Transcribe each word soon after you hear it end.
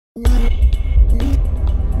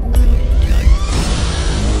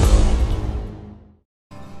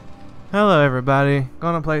Hello everybody,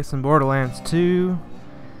 gonna play some Borderlands 2,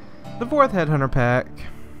 the 4th Headhunter pack.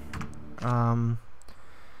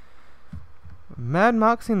 Mad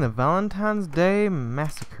Moxxi and the Valentine's Day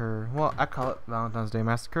Massacre. Well, I call it Valentine's Day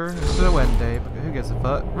Massacre instead of Wedding Day, but who gives a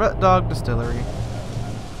fuck? Rut Dog Distillery.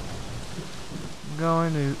 I'm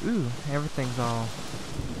going to, ooh, everything's all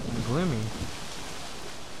gloomy.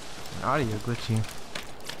 Audio glitchy.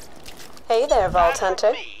 Hey there, Vault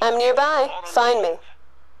Hunter. I'm nearby. Find me.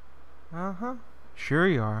 Uh-huh. Sure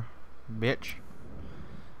you are, bitch.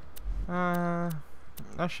 That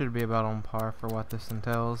should be about on par for what this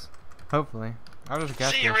entails. Hopefully. I just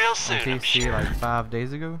got this on PC like 5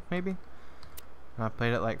 days ago, maybe. And I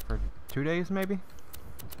played it like for 2 days, maybe.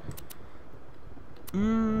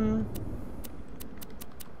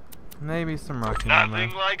 Maybe some rocket ammo.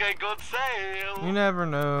 Nothing like a good sale. You never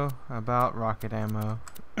know about rocket ammo.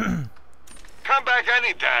 Come back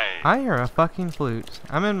any day. I hear a fucking flute.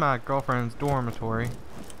 I'm in my girlfriend's dormitory.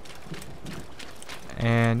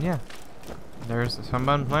 And yeah, there's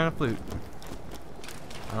someone playing a flute.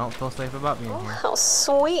 I don't feel safe about being here. How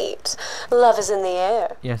sweet. Love is in the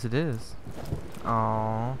air. Yes, it is.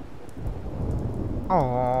 Aww.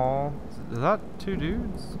 Aww. Is that 2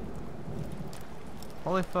 dudes?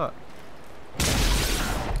 Holy fuck.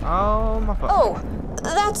 Oh my fuck. Oh,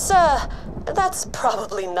 that's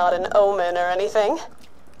probably not an omen or anything.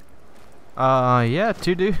 Yeah,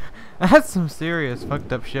 2 dudes. That's some serious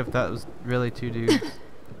fucked up shit. That was really 2 dudes.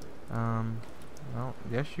 Well,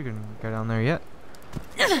 guess you can go down there yet.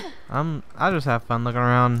 I just have fun looking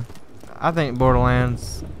around. I think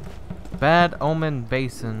Borderlands Bad Omen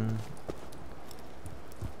Basin.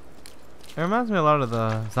 It reminds me a lot of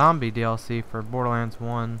the zombie DLC for Borderlands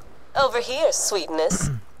 1. Over here, sweetness.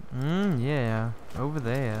 Yeah. Over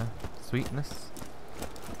there. Sweetness.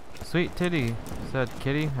 Sweet titty, said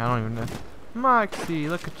Kitty. I don't even know. Moxxi,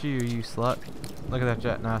 look at you, you slut. Look at that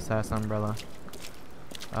jet nice ass umbrella.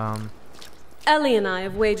 Ellie and I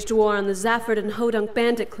have waged war on the Zafford and Hodunk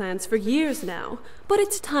bandit clans for years now, but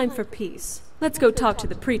it's time for peace. Let's go talk to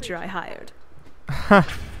the preacher I hired. Am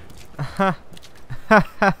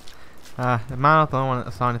I not the only one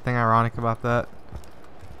that saw anything ironic about that?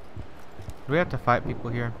 Do we have to fight people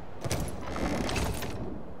here?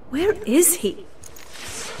 Where is he?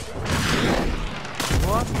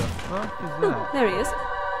 What the fuck is that? There he is.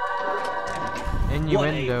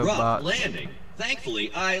 Innuendo rough bot. landing.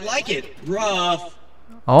 Thankfully, I like it rough.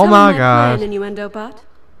 Oh my god. Innuendo bot.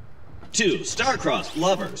 2 star-crossed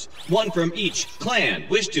lovers, 1 from each clan,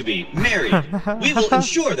 wish to be married. We will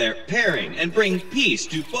ensure their pairing and bring peace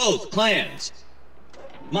to both clans.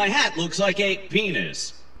 My hat looks like a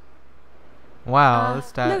penis. Wow,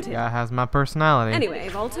 this noted. guy has my personality. Anyway,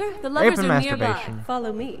 Walter, the lovers and are nearby. masturbation.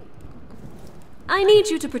 Follow me. I need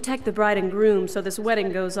you to protect the bride and groom so this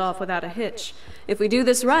wedding goes off without a hitch. If we do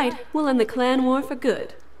this right, we'll end the clan war for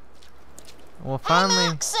good. Well, finally.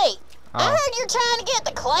 Moxxi, I heard you're trying to get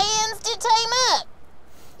the clans to team up.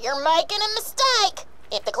 You're making a mistake.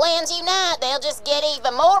 If the clans unite, they'll just get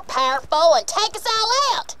even more powerful and take us all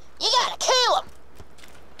out. You gotta kill them.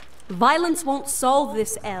 Violence won't solve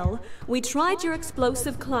this, Elle. We tried your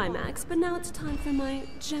explosive climax, but now it's time for my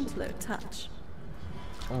gentler touch.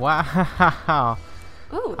 Wow.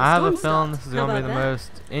 Oh, I have a feeling this is going to be the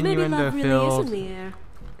most innuendo-filled really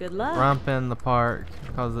good luck. rump in the park,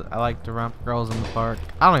 because I like to rump girls in the park.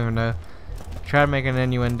 I don't even know. Tried making an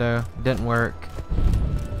innuendo, didn't work.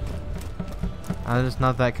 I'm just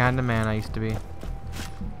not that kind of man I used to be.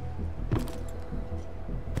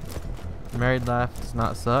 Married life does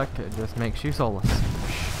not suck, it just makes you soulless.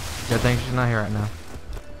 Good thing she's not here right now.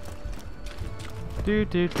 Do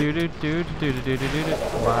do do do do do do do do do do.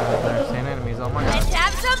 Why are there sand enemies? Oh my god. Let's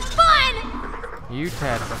have some fun. You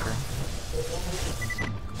tad fucker.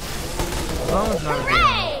 As long as not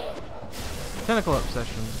Hooray! Tentacle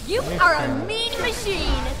obsession. You are a mean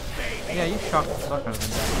machine. Yeah, you shocked the fuck out of them.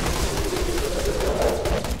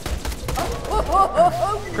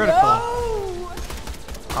 Critical. No.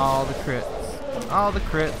 All the crits. All the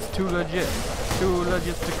crits. Too legit. Too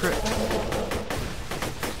legit to crit.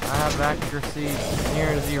 I have accuracy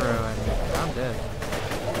near 0 and I'm dead.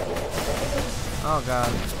 Oh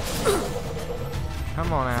god.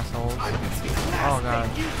 Come on, assholes. Oh god.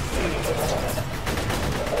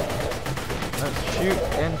 Let's shoot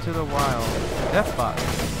into the wild. Deathbot.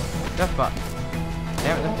 Deathbot.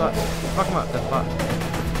 Damn it, Deathbot. Fuck him up, Deathbot.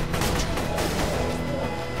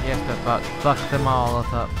 Yes, Deathbot. Fuck them all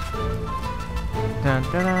up. Dun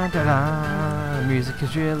dun dun dun dun. The music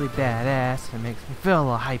is really badass. It makes me feel a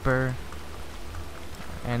little hyper.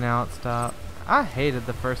 And now it stopped. I hated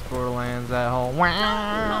the first Borderlands, that whole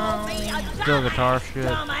wow, still guitar shit.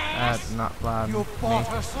 That did not fly You with bought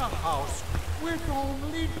me. us a house with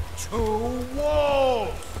only 2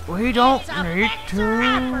 walls. We don't need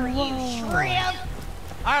Shrimp!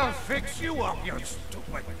 I'll fix you up, you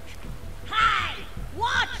stupid. Hey!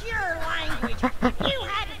 Watch your language! If you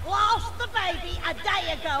hadn't lost the baby a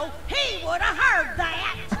day ago, he would have heard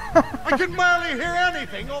that! I can barely hear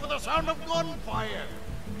anything over the sound of gunfire.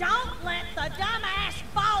 Don't let the dumbass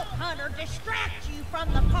vault hunter distract you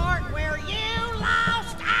from the part where you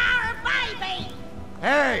lost our baby!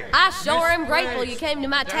 Hey! I sure am Miss grateful Grace, you came to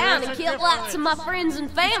my there town is and a killed lots of my difference. friends and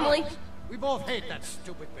family. We both hate that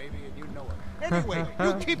stupid baby, and you know it. Anyway,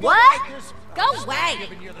 you keep What? up like this. Go I'll start away.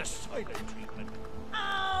 giving you the silent treatment.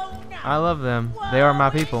 Oh no! I love them. They are my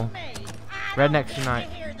people. Rednecks unite.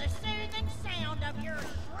 Hear the soothing sound of your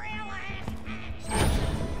shrill ass accent.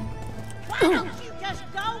 Why don't you just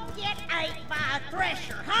go get ate by a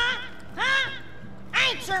thresher, huh? Huh?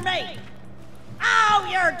 Answer me! Oh,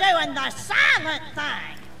 you're doing the silent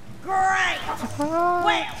thing! Great!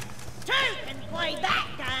 Well, 2 can play that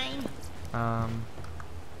game!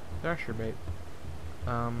 Thresher bait.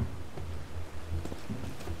 I'm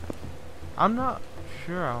not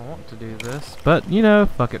sure I want to do this, but you know,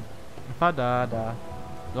 fuck it. If I die, I die.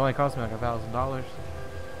 It only cost me like $1,000.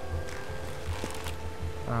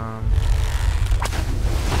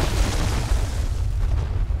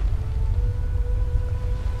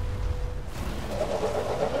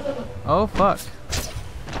 Oh fuck.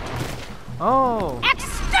 Oh!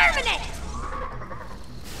 Exterminate!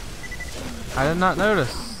 I did not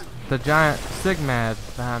notice the giant Sigmad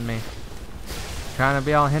behind me. Trying to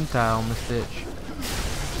be all hentai on this bitch.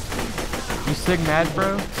 You Sigmad,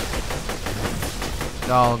 bro?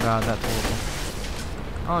 Oh god, that's horrible.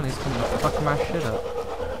 Oh, and he's coming to fuck my shit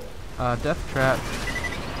up. Death Trap. I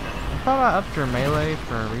thought I upped your melee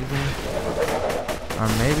for a reason. Or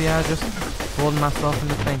maybe I just fooled myself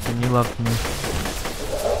into thinking you loved me.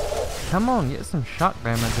 Come on, get some shock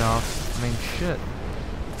damage off. I mean, shit.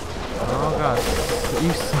 Oh god.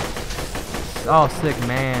 You oh,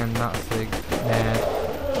 Sigman, not Sigmad.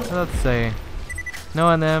 Let's say.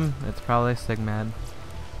 Knowing them, it's probably Sigmad.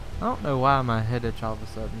 I don't know why my head itch all of a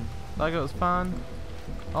sudden. Like it was fine.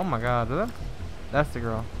 Oh my god, that's the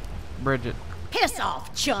girl. Bridget. Piss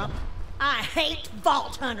off, chump! I hate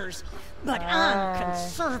vault hunters, but I'm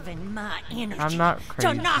conserving my energy I'm not to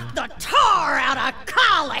crazy. knock the tar out of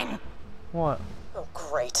Colin! What? Oh,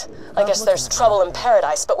 great. I guess there's trouble in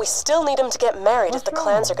paradise, but we still need him to get married if the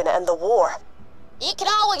clans are gonna end the war. You can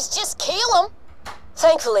always just kill him.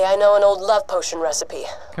 Thankfully, I know an old love potion recipe.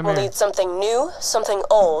 Come We'll here. need something new, something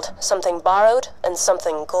old, something borrowed, and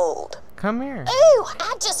something gold. Come here. Ooh,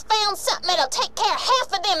 I just found something that'll take care of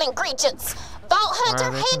half of them ingredients. Vault Hunter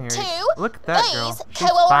Alright, they can Head hear 2, you. Look at that girl. these She's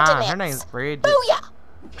fine. Her coordinates. name's Bridget. Booyah!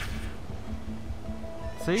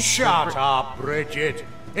 See? Shut up, Bridget.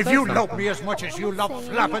 If Say you something. love me as much as you love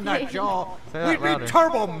flapping that jaw, Say that we'd be louder.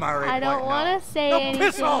 turbo married I don't want wanna say now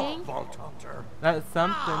piss off, anything. Vault Hunter. That's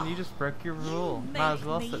something. You just broke your rule. Might as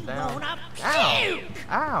well sit down. Wanna Ow! puke.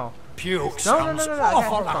 Ow! Puke No, sounds no, I got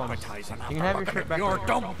awful headphones. appetizing. You can have your shirt back Your on.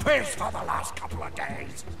 dumb piss for the last couple of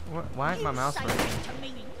days. Why ain't my mouse Say working? that to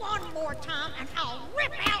me one more time and I'll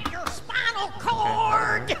rip out your spinal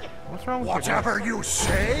cord! What's wrong with Whatever your you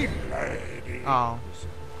say, lady. Oh.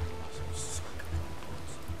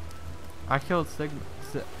 I killed Sigma.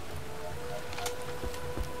 Yeah.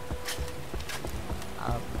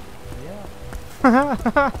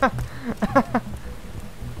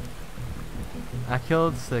 I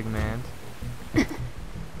killed Sigmand.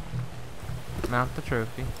 Mount the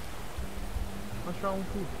trophy. What's wrong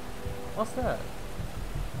with you? What's that?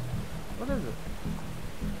 What is it?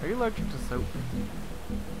 Are you allergic to soap?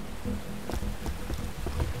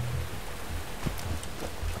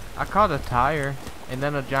 I caught a tire, and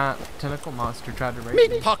then a giant tentacle monster tried to rape me.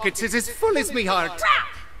 Me pockets is as full as me heart. Crap!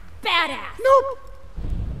 Badass! Nope.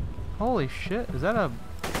 Holy shit, is that a...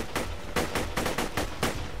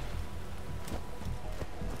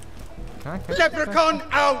 Can I catch this guy? Leprechaun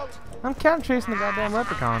out. I'm counter chasing the goddamn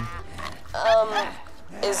leprechaun.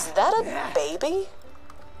 Is that a baby?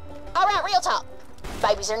 Alright, real talk.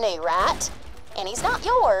 Babies are new, right? And he's not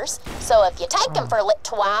yours, so if you take him for a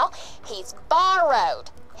little while, he's borrowed.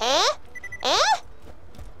 Huh? Huh?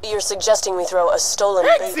 You're suggesting we throw a stolen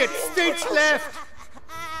baby Exit into stage a left.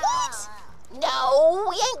 What? No,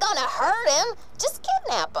 we ain't gonna hurt him. Just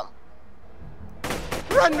kidnap him.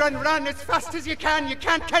 Run, run, run as fast as you can. You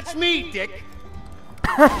can't catch me, Dick.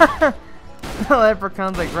 The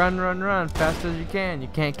leprechaun's like, run, run, run, fast as you can. You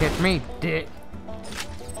can't catch me, dick.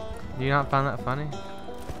 Do you not find that funny?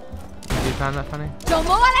 Do you find that funny? No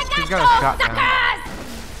more like He's got a shotgun.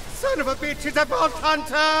 Son of a bitch, it's a vault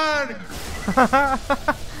hunter!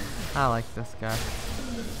 I like this guy.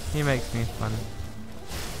 He makes me funny.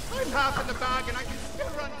 I'm half in the bag and I can still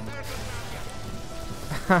run circles.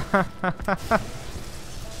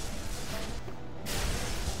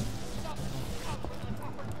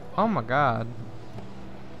 Oh my god.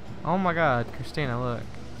 Oh my god, Christina, look.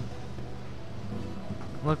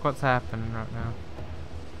 Look what's happening right now.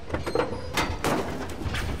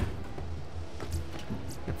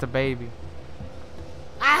 It's a baby.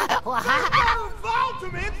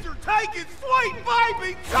 Ultimates are taking sweet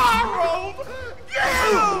baby Charles! Get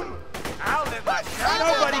him! I'll let my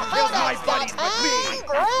nobody kills my buddies but me!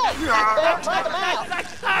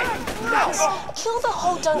 Kill the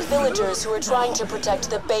Hodunk villagers who are trying to protect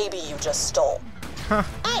the baby you just stole.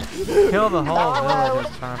 Kill the whole village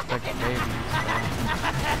is trying to protect the baby.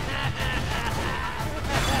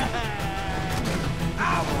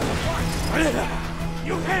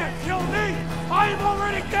 You can't kill me! I'm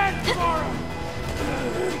already dead tomorrow!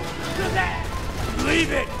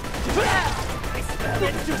 Leave it!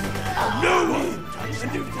 It's just no one touches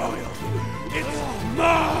the royal. It's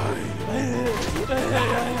mine!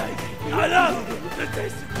 I love the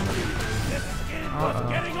taste of meat. This skin was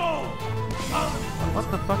getting old. What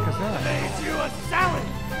the fuck is that? Made you a salad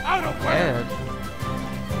out of where? Ed.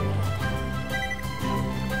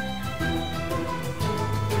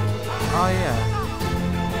 Oh yeah.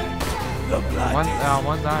 The blood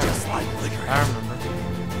one's iron. just like liquor. I remember.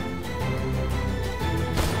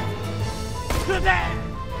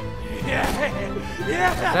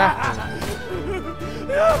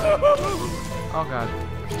 Oh god.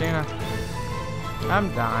 Christina. I'm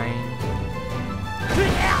dying.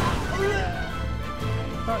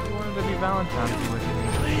 I thought you wanted to be Valentine with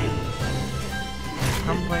me.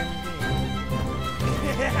 Come play the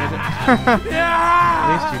game. At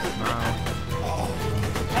least you smile.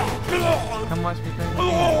 Come watch me play the game.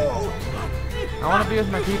 I want to be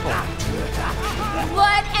with my people.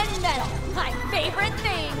 Blood and metal, my favorite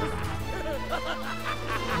thing.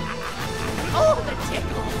 Oh, the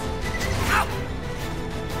tickles. Ow.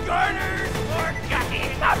 Garters or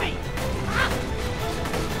gummy.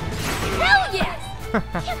 Hell yes!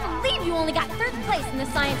 Can't believe you only got 3rd place in the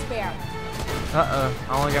science fair. Uh-oh.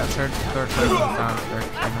 I only got third place in the science fair.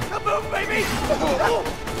 Kaboom, baby!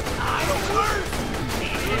 I'm the worst!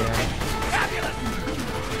 Fabulous!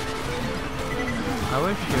 I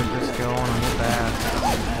wish you would just go on and whoop ass.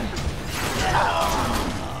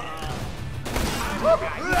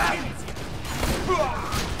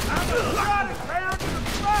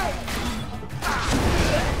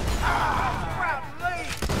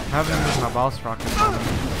 I haven't used my boss rocket. I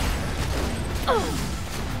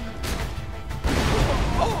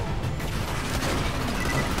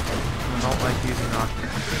don't like using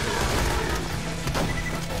rockets.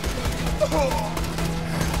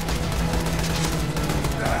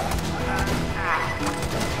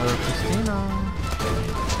 Hello, Christina.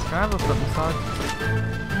 Can I have a foot massage?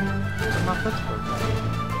 My foot's broken.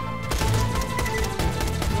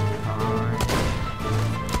 Fine.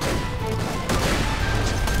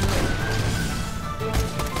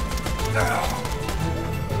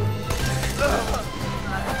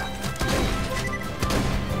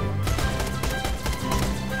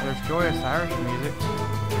 There's joyous Irish music.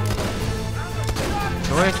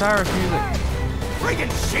 Joyous Irish music.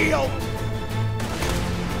 Friggin' shield!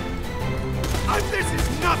 This is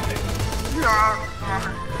nothing!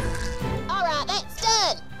 Alright, that's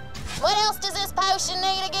done. What else does this potion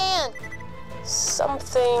need again?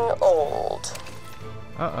 Something old.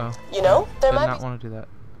 Uh-oh. You know, there Did might not be... want to do that.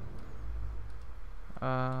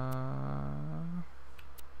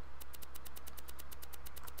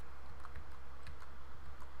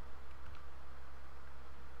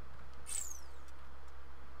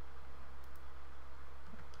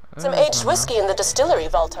 Some aged whiskey in the distillery,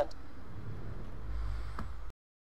 Valentine.